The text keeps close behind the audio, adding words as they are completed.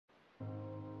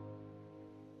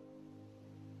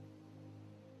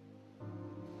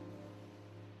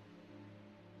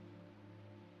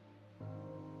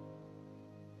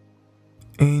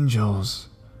Angels,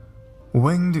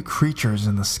 winged creatures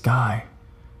in the sky,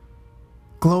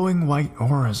 glowing white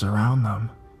auras around them,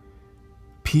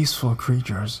 peaceful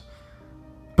creatures.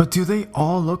 But do they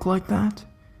all look like that?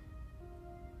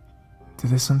 Do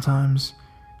they sometimes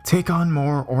take on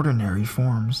more ordinary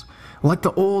forms, like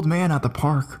the old man at the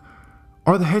park,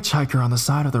 or the hitchhiker on the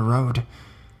side of the road?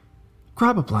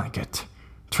 Grab a blanket,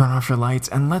 turn off your lights,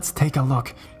 and let's take a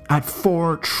look at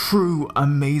 4 true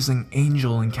amazing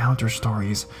angel encounter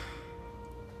stories.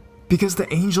 Because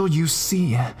the angel you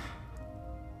see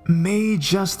may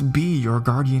just be your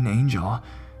guardian angel,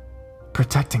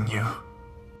 protecting you.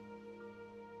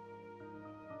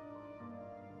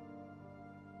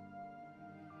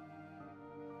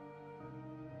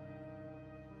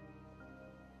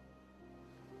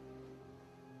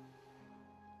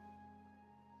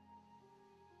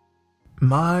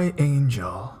 My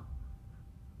angel.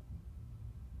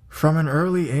 From an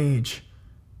early age,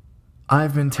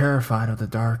 I've been terrified of the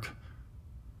dark.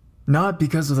 Not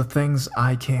because of the things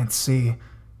I can't see,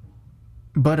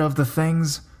 but of the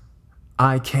things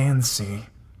I can see.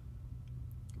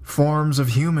 Forms of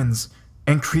humans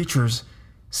and creatures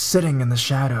sitting in the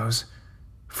shadows.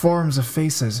 Forms of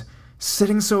faces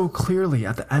sitting so clearly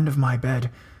at the end of my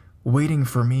bed, waiting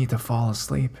for me to fall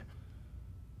asleep.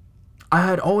 I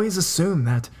had always assumed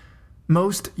that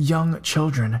most young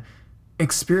children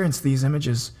experience these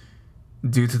images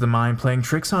due to the mind playing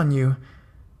tricks on you,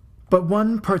 but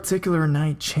one particular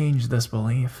night changed this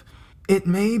belief. It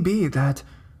may be that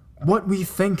what we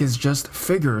think is just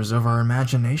figures of our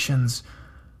imaginations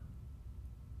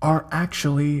are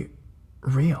actually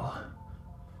real.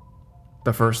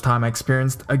 The first time I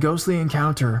experienced a ghostly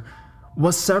encounter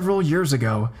was several years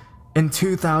ago in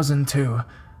 2002.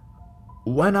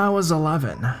 When I was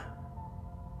 11,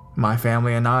 my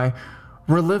family and I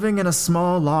were living in a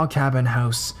small log cabin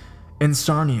house in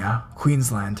Sarnia,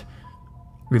 Queensland.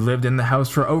 We lived in the house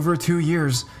for over 2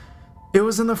 years. It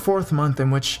was in the 4th month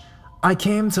in which I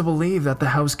came to believe that the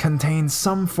house contained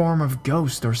some form of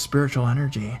ghost or spiritual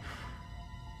energy.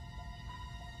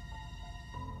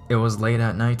 It was late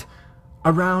at night,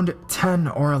 around 10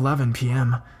 or 11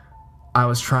 p.m. I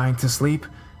was trying to sleep,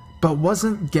 but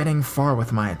wasn't getting far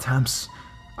with my attempts.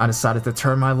 I decided to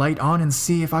turn my light on and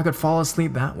see if I could fall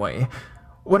asleep that way.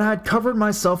 When I had covered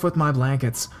myself with my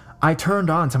blankets, I turned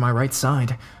on to my right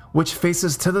side, which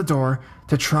faces to the door,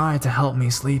 to try to help me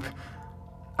sleep.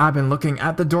 I've been looking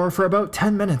at the door for about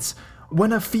 10 minutes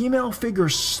when a female figure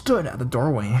stood at the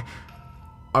doorway.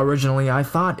 Originally, I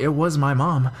thought it was my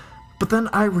mom, but then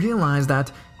I realized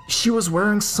that she was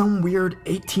wearing some weird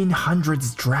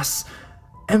 1800s dress,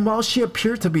 and while she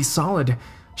appeared to be solid,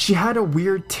 she had a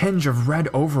weird tinge of red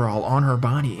overall on her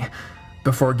body.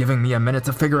 Before giving me a minute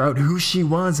to figure out who she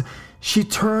was, she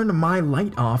turned my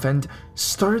light off and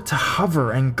started to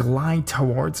hover and glide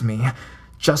towards me.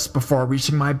 Just before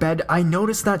reaching my bed, I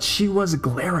noticed that she was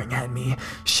glaring at me.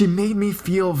 She made me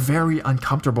feel very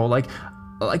uncomfortable, like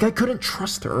I couldn't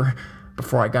trust her.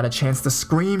 Before I got a chance to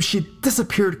scream, she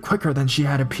disappeared quicker than she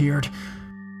had appeared.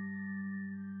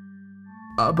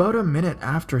 About a minute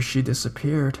after she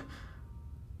disappeared,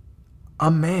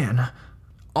 a man,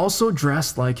 also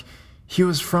dressed like he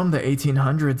was from the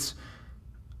 1800s,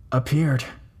 appeared.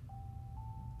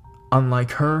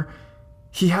 Unlike her,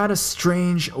 he had a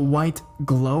strange white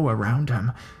glow around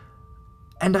him,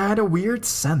 and I had a weird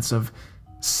sense of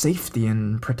safety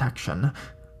and protection.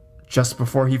 Just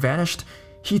before he vanished,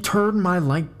 he turned my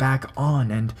light back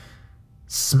on and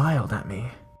smiled at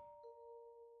me.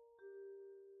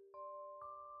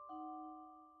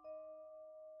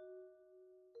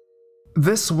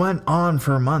 This went on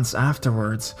for months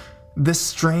afterwards. This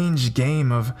strange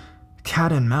game of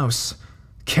cat and mouse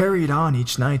carried on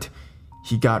each night.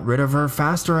 He got rid of her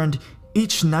faster, and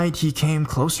each night he came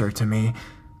closer to me.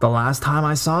 The last time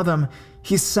I saw them,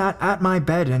 he sat at my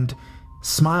bed and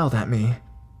smiled at me.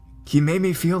 He made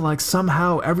me feel like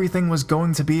somehow everything was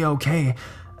going to be okay,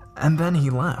 and then he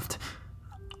left.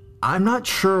 I'm not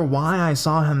sure why I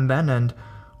saw him then and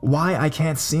why I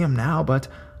can't see him now, but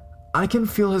I can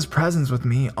feel his presence with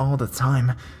me all the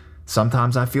time.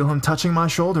 Sometimes I feel him touching my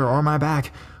shoulder or my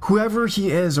back, whoever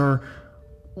he is, or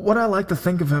what I like to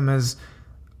think of him as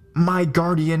my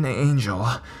guardian angel.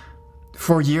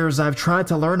 For years I've tried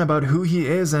to learn about who he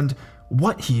is and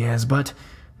what he is, but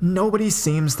nobody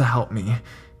seems to help me.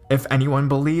 If anyone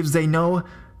believes they know,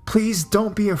 please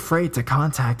don't be afraid to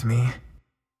contact me.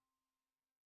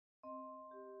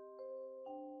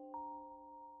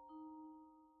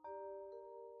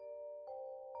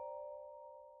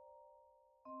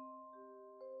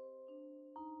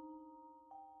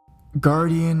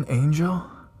 Guardian angel?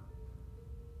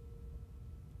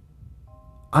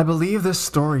 I believe this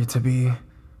story to be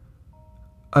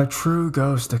a true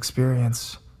ghost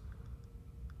experience,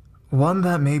 one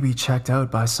that may be checked out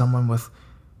by someone with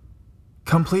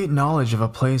complete knowledge of a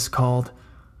place called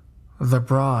the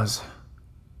Bras.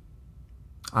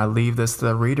 I leave this to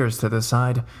the readers to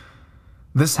decide.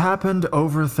 This happened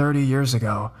over 30 years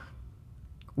ago,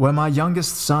 when my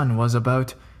youngest son was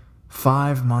about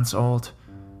 5 months old.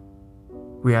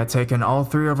 We had taken all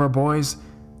 3 of our boys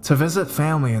to visit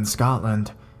family in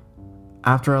Scotland.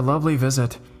 After a lovely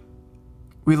visit,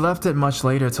 we left it much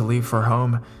later to leave for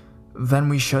home than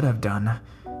we should have done.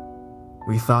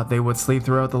 We thought they would sleep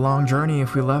throughout the long journey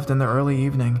if we left in the early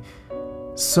evening,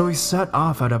 so we set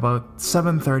off at about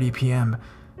 7:30 p.m.,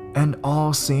 and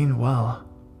all seemed well.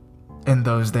 In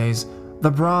those days,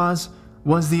 the Bras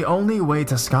was the only way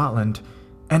to Scotland,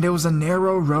 and it was a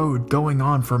narrow road going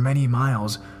on for many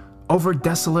miles, over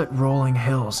desolate rolling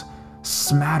hills,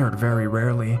 smattered very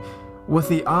rarely, with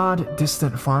the odd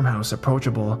distant farmhouse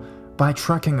approachable by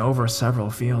trekking over several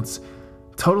fields,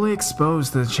 totally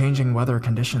exposed to the changing weather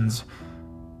conditions.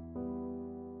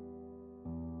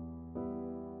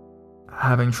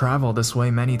 Having traveled this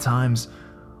way many times,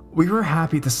 we were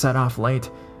happy to set off late,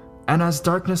 and as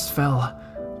darkness fell,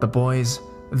 the boys,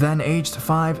 then aged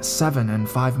 5, 7, and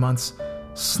 5 months,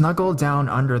 snuggled down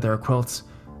under their quilts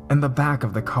in the back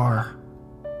of the car.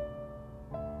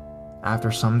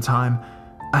 After some time,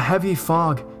 a heavy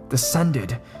fog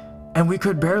descended, and we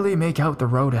could barely make out the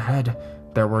road ahead.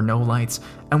 There were no lights,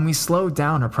 and we slowed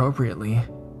down appropriately.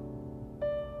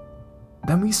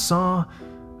 Then we saw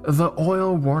the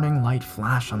oil warning light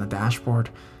flash on the dashboard.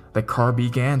 The car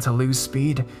began to lose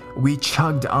speed. We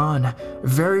chugged on,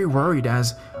 very worried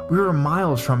as we were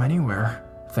miles from anywhere.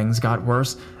 Things got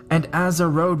worse, and as the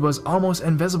road was almost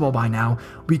invisible by now,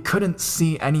 we couldn't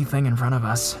see anything in front of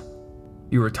us.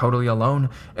 We were totally alone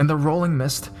in the rolling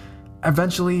mist.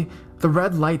 Eventually, the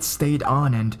red light stayed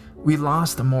on and we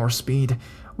lost more speed.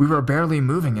 We were barely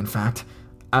moving, in fact.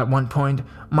 At one point,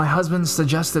 my husband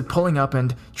suggested pulling up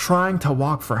and trying to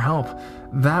walk for help.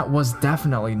 That was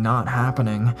definitely not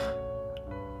happening.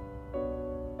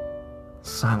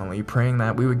 Silently praying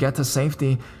that we would get to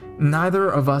safety, neither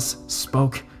of us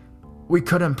spoke. We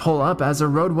couldn't pull up as the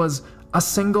road was a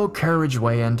single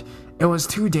carriageway and it was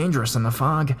too dangerous in the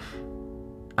fog.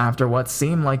 After what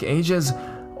seemed like ages,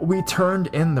 we turned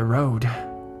in the road.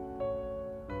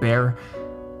 There,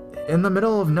 in the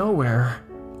middle of nowhere,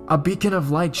 a beacon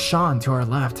of light shone to our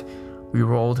left. We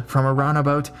rolled from a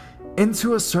roundabout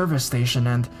into a service station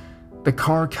and the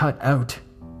car cut out.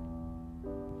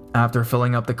 After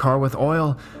filling up the car with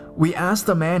oil, we asked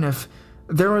the man if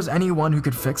there was anyone who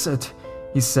could fix it.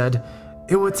 He said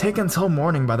it would take until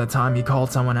morning by the time he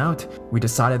called someone out. We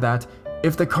decided that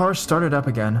if the car started up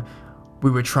again, we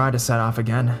would try to set off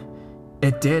again.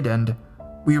 It did, and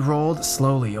we rolled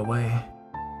slowly away.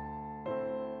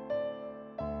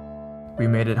 We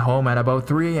made it home at about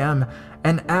 3 a.m.,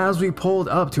 and as we pulled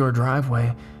up to our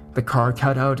driveway, the car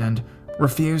cut out and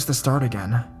refused to start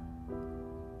again.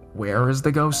 Where is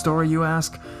the ghost story, you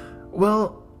ask?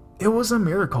 Well, it was a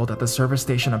miracle that the service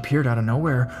station appeared out of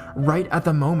nowhere right at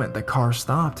the moment the car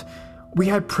stopped. We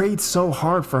had prayed so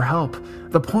hard for help.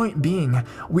 The point being,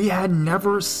 we had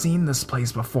never seen this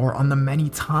place before on the many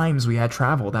times we had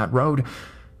traveled that road,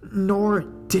 nor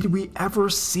did we ever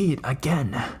see it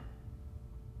again.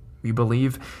 We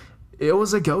believe it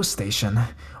was a ghost station.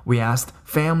 We asked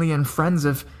family and friends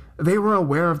if they were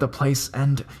aware of the place,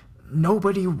 and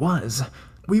nobody was.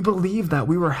 We believe that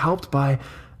we were helped by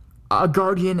a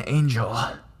guardian angel.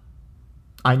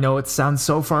 I know it sounds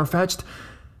so far-fetched,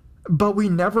 but we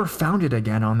never found it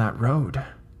again on that road.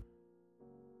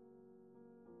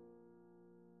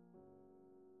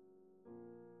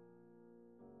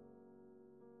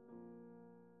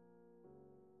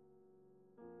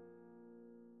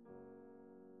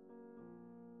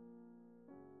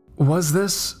 Was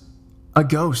this a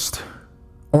ghost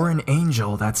or an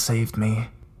angel that saved me?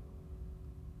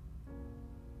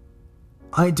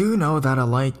 I do know that a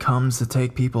light comes to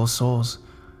take people's souls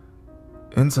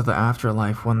into the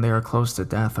afterlife when they are close to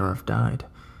death or have died.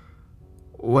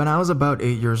 When I was about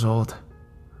 8 years old,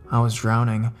 I was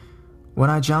drowning when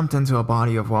I jumped into a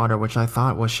body of water which I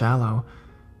thought was shallow,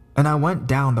 and I went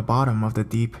down the bottom of the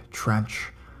deep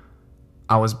trench.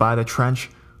 I was by the trench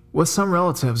with some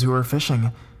relatives who were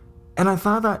fishing, and I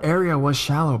thought that area was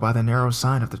shallow by the narrow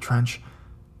side of the trench.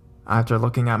 After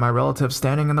looking at my relatives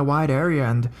standing in the wide area,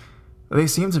 and they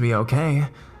seemed to be okay,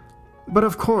 but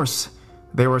of course,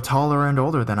 they were taller and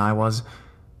older than I was,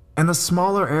 and the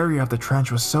smaller area of the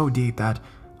trench was so deep that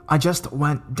I just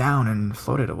went down and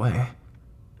floated away.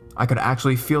 I could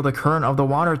actually feel the current of the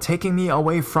water taking me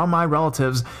away from my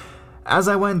relatives as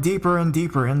I went deeper and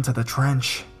deeper into the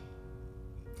trench.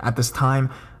 At this time,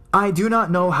 I do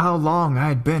not know how long I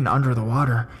had been under the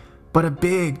water, but a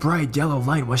big, bright yellow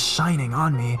light was shining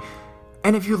on me,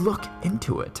 and if you look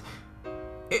into it,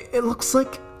 it looks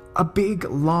like a big,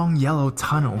 long yellow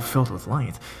tunnel filled with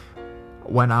light.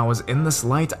 When I was in this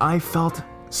light, I felt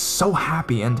so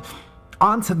happy, and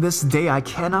on to this day, I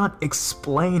cannot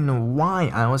explain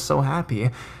why I was so happy.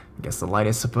 I guess the light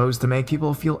is supposed to make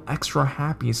people feel extra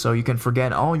happy so you can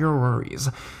forget all your worries.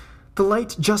 The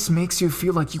light just makes you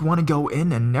feel like you want to go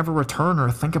in and never return or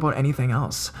think about anything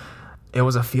else. It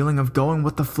was a feeling of going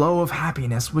with the flow of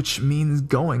happiness, which means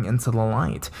going into the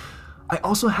light. I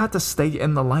also had to stay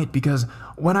in the light because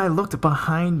when I looked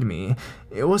behind me,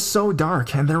 it was so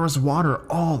dark and there was water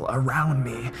all around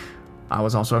me. I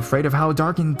was also afraid of how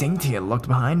dark and dainty it looked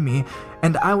behind me,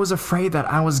 and I was afraid that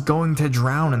I was going to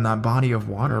drown in that body of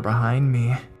water behind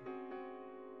me.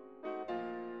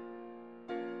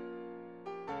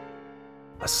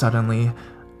 Suddenly,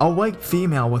 a white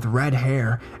female with red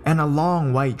hair and a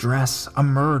long white dress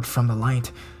emerged from the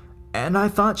light, and I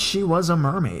thought she was a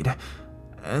mermaid,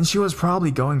 and she was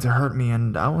probably going to hurt me,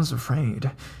 and I was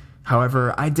afraid.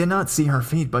 However, I did not see her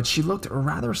feet, but she looked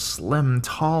rather slim,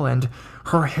 tall, and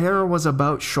her hair was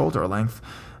about shoulder length,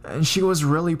 and she was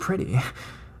really pretty.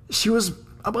 She was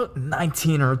about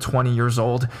 19 or 20 years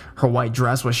old. Her white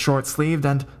dress was short-sleeved,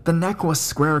 and the neck was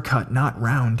square-cut, not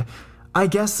round. I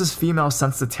guess this female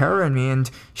sensed the terror in me, and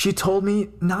she told me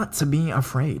not to be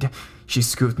afraid. She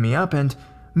scooped me up and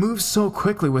moved so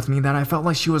quickly with me that I felt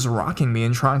like she was rocking me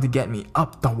and trying to get me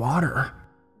up the water.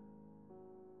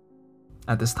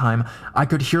 At this time, I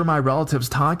could hear my relatives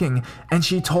talking, and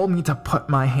she told me to put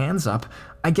my hands up.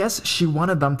 I guess she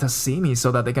wanted them to see me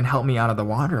so that they can help me out of the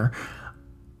water.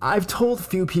 I've told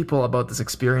few people about this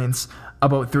experience.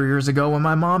 About 3 years ago, when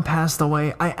my mom passed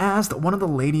away, I asked one of the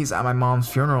ladies at my mom's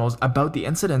funerals about the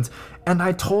incident, and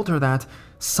I told her that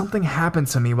something happened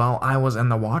to me while I was in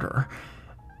the water.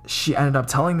 She ended up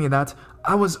telling me that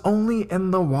I was only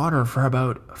in the water for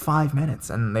about 5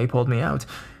 minutes, and they pulled me out.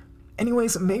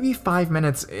 Anyways, maybe 5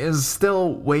 minutes is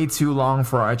still way too long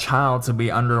for a child to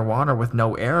be underwater with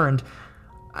no air, and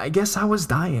I guess I was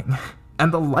dying,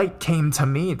 and the light came to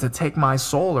me to take my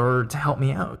soul or to help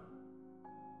me out.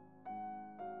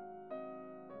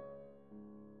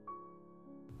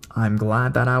 I'm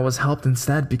glad that I was helped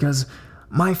instead because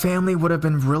my family would have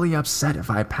been really upset if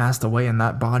I passed away in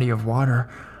that body of water.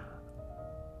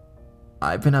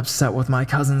 I've been upset with my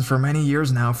cousins for many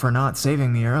years now for not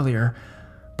saving me earlier,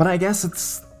 but I guess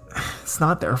it's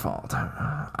not their fault.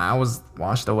 I was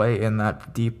washed away in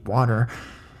that deep water.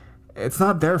 It's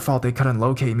not their fault they couldn't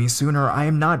locate me sooner. I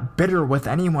am not bitter with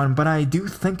anyone, but I do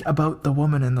think about the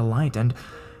woman in the light, and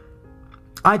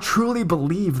I truly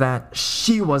believe that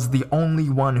she was the only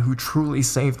one who truly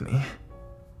saved me.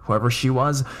 Whoever she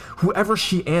was, whoever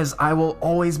she is, I will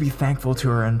always be thankful to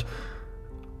her, and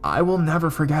I will never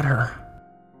forget her.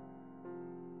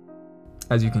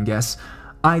 As you can guess,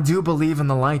 I do believe in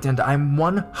the light, and I'm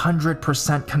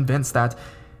 100% convinced that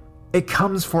it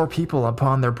comes for people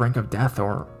upon their brink of death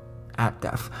or at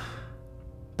death.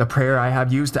 The prayer I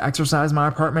have used to exorcise my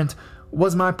apartment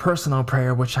was my personal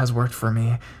prayer, which has worked for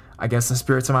me. I guess the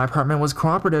spirits in my apartment was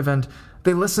cooperative, and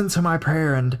they listened to my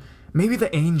prayer, and maybe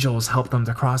the angels helped them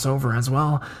to cross over as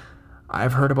well.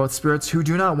 I've heard about spirits who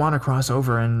do not want to cross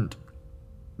over, and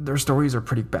their stories are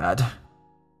pretty bad.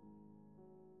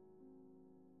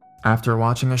 After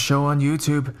watching a show on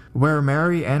YouTube where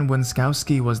Mary Ann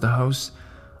Winskowski was the host,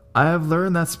 I have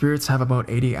learned that spirits have about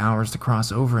 80 hours to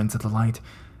cross over into the light,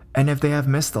 and if they have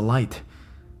missed the light,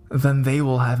 then they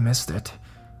will have missed it.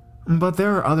 But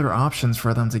there are other options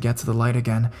for them to get to the light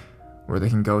again, where they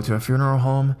can go to a funeral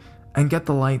home and get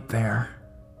the light there.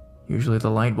 Usually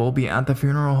the light will be at the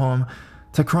funeral home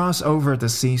to cross over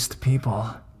deceased people.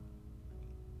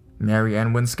 Mary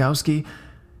Ann Winskowski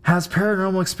has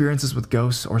paranormal experiences with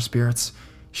ghosts or spirits.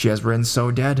 She has written So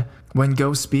Dead, When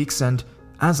Ghost Speaks, and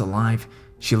As Alive.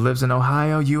 She lives in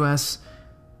Ohio, US.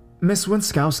 Miss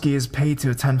Winskowski is paid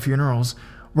to attend funerals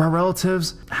where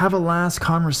relatives have a last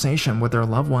conversation with their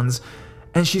loved ones,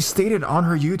 and she stated on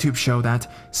her YouTube show that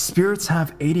spirits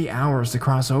have 80 hours to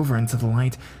cross over into the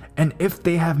light, and if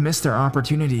they have missed their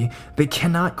opportunity, they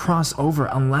cannot cross over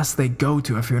unless they go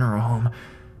to a funeral home.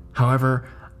 However,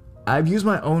 I've used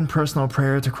my own personal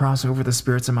prayer to cross over the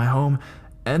spirits in my home,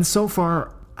 and so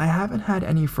far, I haven't had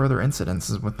any further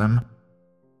incidences with them.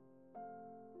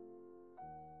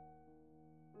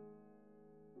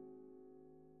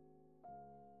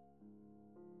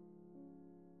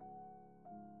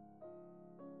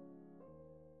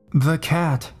 The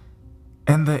Cat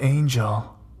and the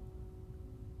Angel.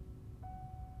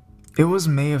 It was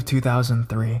May of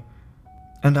 2003,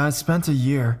 and I had spent a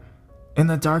year in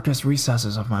the darkest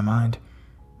recesses of my mind,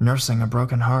 nursing a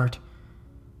broken heart.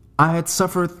 I had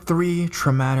suffered 3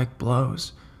 traumatic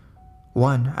blows,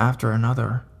 one after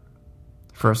another.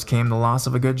 First came the loss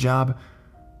of a good job,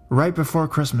 right before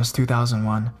Christmas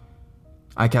 2001.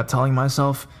 I kept telling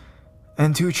myself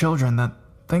and 2 children that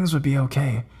things would be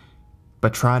okay,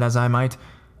 but tried as I might,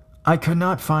 I could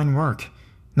not find work,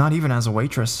 not even as a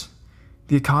waitress.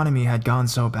 The economy had gone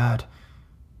so bad.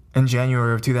 In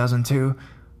January of 2002,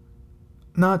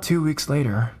 not 2 weeks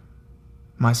later,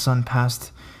 my son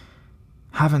passed,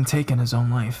 having taken his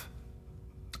own life.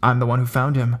 I'm the one who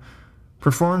found him,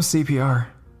 performed CPR,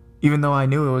 even though I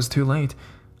knew it was too late.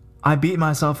 I beat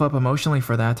myself up emotionally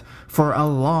for that, for a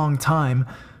long time,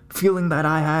 feeling that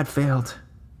I had failed.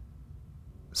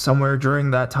 Somewhere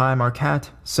during that time, our cat,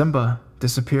 Simba,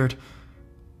 disappeared.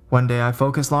 One day I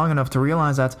focused long enough to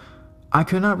realize that I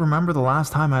could not remember the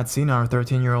last time I had seen our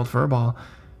 13-year-old furball.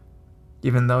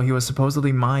 Even though he was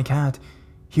supposedly my cat,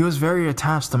 he was very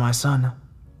attached to my son.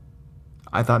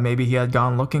 I thought maybe he had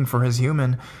gone looking for his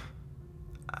human.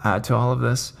 Add to all of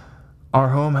this, our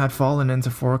home had fallen into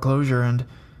foreclosure and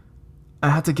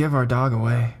I had to give our dog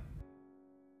away.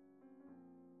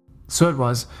 So it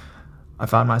was, I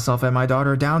found myself and my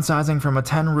daughter downsizing from a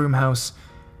 10-room house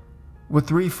with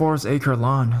 3/4 acre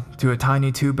lawn to a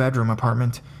tiny 2-bedroom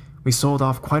apartment. We sold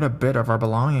off quite a bit of our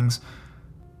belongings,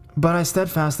 but I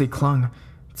steadfastly clung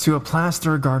to a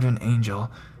plaster garden angel.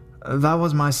 That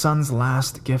was my son's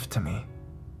last gift to me.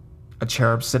 A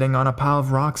cherub sitting on a pile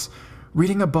of rocks,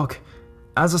 reading a book,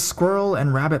 as a squirrel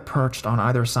and rabbit perched on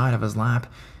either side of his lap.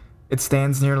 It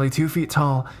stands nearly 2 feet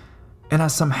tall and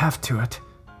has some heft to it.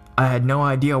 I had no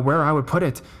idea where I would put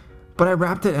it, but I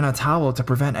wrapped it in a towel to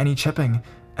prevent any chipping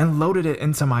and loaded it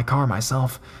into my car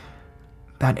myself.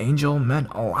 That angel meant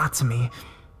a lot to me.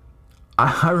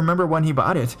 I remember when he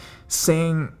bought it,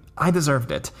 saying I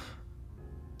deserved it.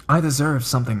 I deserved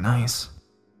something nice.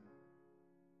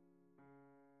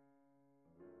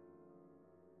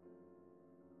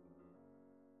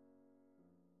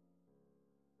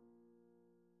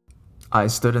 I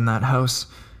stood in that house,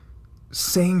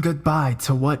 saying goodbye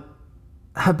to what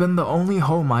had been the only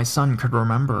home my son could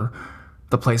remember,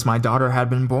 the place my daughter had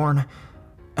been born,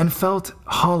 and felt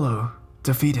hollow,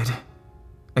 defeated.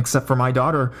 Except for my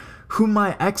daughter, whom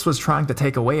my ex was trying to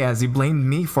take away as he blamed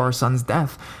me for our son's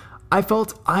death. I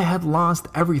felt I had lost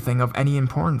everything of any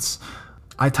importance.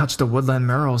 I touched the woodland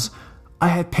murals I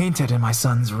had painted in my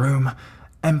son's room,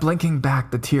 and blinking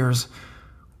back the tears,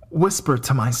 whispered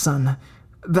to my son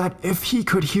that if he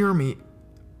could hear me,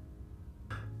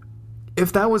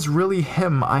 if that was really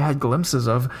him I had glimpses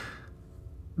of,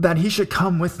 that he should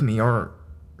come with me or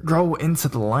grow into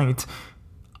the light.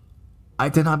 I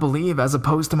did not believe, as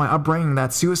opposed to my upbringing,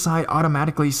 that suicide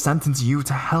automatically sentenced you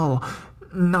to hell,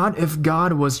 not if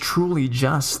God was truly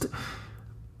just.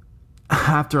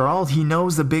 After all, he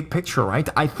knows the big picture, right?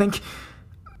 I think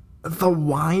the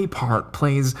why part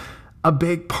plays a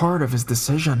big part of his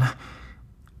decision.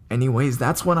 Anyways,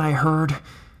 that's when I heard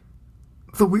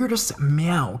the weirdest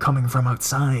meow coming from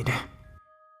outside.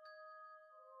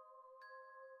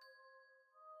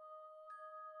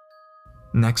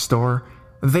 Next door,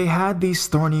 they had these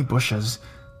thorny bushes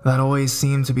that always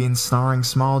seemed to be ensnaring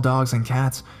small dogs and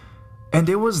cats, and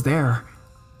it was there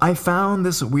I found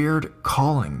this weird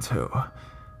calling to.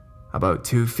 About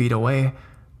 2 feet away,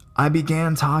 I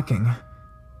began talking.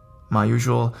 My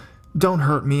usual, "Don't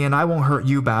hurt me and I won't hurt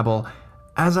you" babble,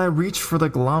 as I reached for the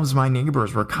gloves my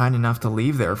neighbors were kind enough to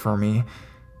leave there for me.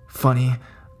 Funny,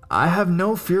 I have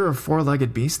no fear of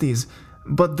 4-legged beasties,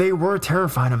 but they were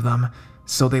terrified of them,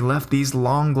 so they left these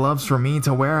long gloves for me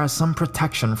to wear as some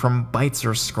protection from bites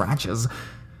or scratches.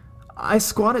 I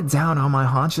squatted down on my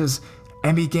haunches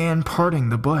and began parting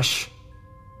the bush.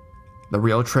 The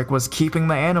real trick was keeping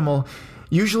the animal,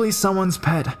 usually someone's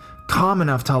pet, calm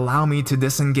enough to allow me to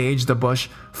disengage the bush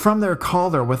from their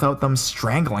collar without them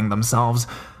strangling themselves.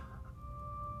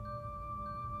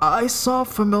 I saw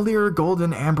familiar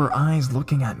golden amber eyes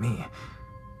looking at me.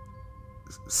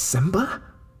 Simba?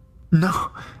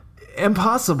 No,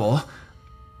 impossible.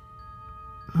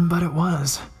 But it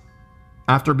was.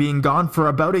 After being gone for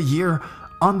about a year,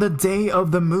 on the day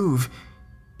of the move,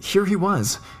 here he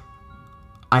was.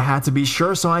 I had to be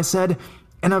sure, so I said,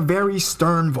 in a very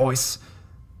stern voice,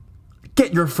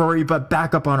 "Get your furry butt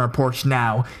back up on our porch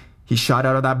now." He shot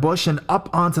out of that bush and up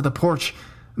onto the porch,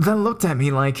 then looked at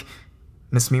me like,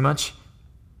 "Miss me much?"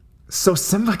 So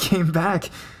Simba came back,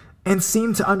 and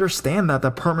seemed to understand that the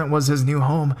apartment was his new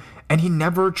home, and he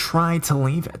never tried to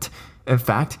leave it. In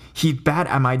fact, he'd bat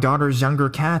at my daughter's younger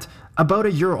cat, about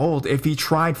a year old, if he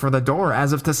tried for the door,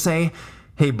 as if to say,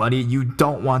 "Hey buddy, you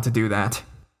don't want to do that."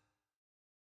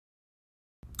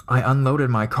 I unloaded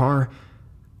my car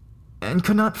and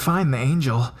could not find the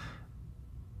angel.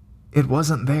 It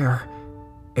wasn't there.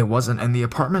 It wasn't in the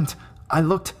apartment. I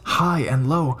looked high and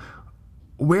low.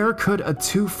 Where could a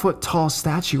 2-foot-tall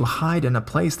statue hide in a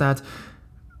place that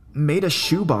made a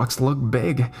shoebox look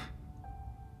big?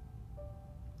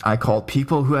 I called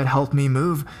people who had helped me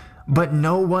move, but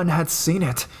no one had seen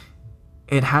it.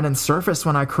 It hadn't surfaced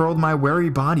when I curled my weary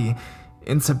body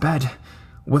into bed,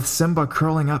 with Simba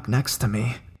curling up next to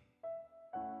me.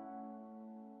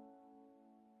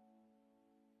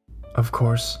 Of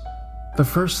course, the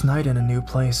first night in a new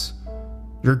place,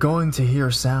 you're going to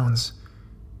hear sounds.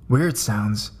 Weird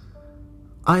sounds.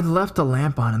 I'd left a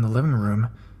lamp on in the living room,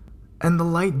 and the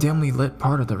light dimly lit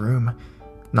part of the room.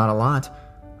 Not a lot,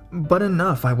 but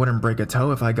enough I wouldn't break a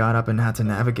toe if I got up and had to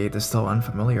navigate the still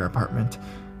unfamiliar apartment.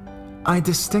 I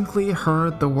distinctly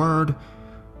heard the word,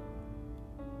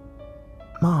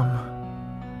 "Mom,"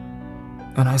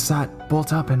 and I sat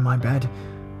bolt up in my bed.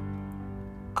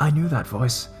 I knew that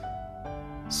voice.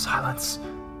 Silence.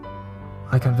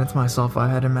 I convinced myself I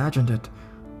had imagined it,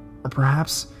 or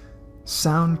perhaps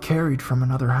sound carried from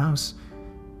another house.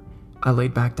 I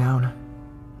laid back down.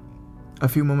 A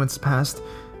few moments passed.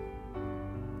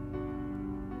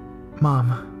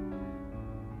 "Mom,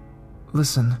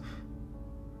 listen."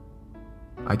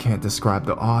 I can't describe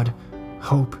the odd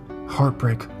hope,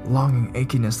 heartbreak, longing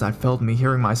achiness that filled me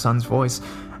hearing my son's voice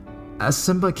as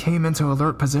Simba came into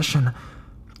alert position,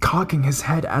 cocking his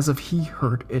head as if he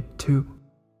heard it too.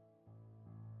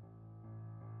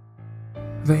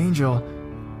 "The angel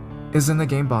is in the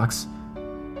game box.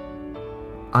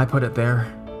 I put it there.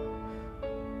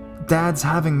 Dad's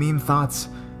having mean thoughts,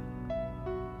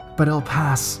 but it'll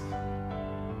pass."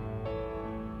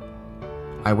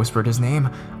 I whispered his name.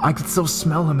 I could still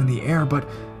smell him in the air, but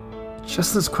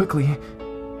just as quickly,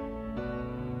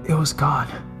 it was gone.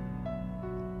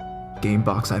 Game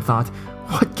box, I thought.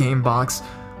 What game box?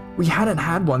 We hadn't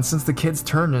had one since the kids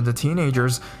turned into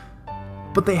teenagers,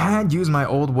 but they had used my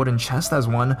old wooden chest as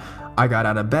one. I got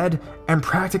out of bed and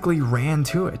practically ran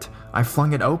to it. I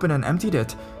flung it open and emptied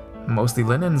it. Mostly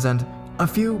linens and a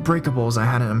few breakables I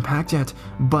hadn't unpacked yet,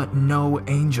 but no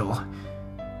angel.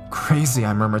 "Crazy,"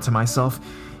 I murmured to myself.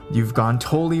 "You've gone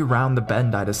totally round the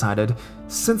bend," I decided.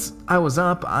 Since I was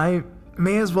up, I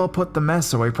may as well put the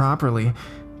mess away properly.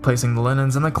 Placing the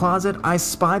linens in the closet, I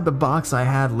spied the box I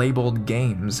had labeled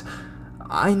games.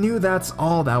 I knew that's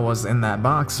all that was in that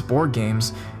box, board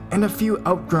games, and a few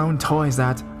outgrown toys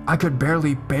that I could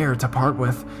barely bear to part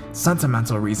with.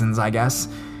 Sentimental reasons, I guess.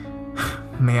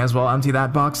 May as well empty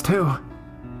that box too.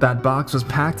 That box was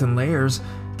packed in layers,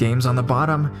 games on the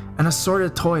bottom, and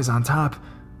assorted toys on top.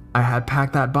 I had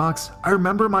packed that box. I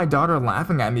remember my daughter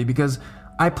laughing at me because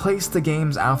I placed the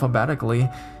games alphabetically,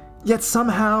 yet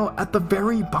somehow at the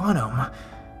very bottom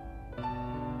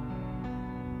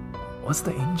was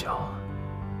the angel.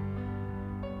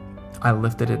 I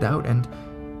lifted it out and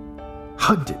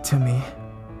hugged it to me.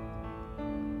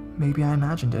 Maybe I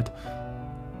imagined it,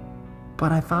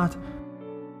 but I thought,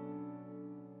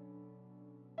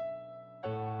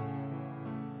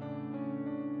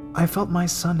 I felt my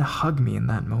son hug me in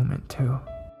that moment too.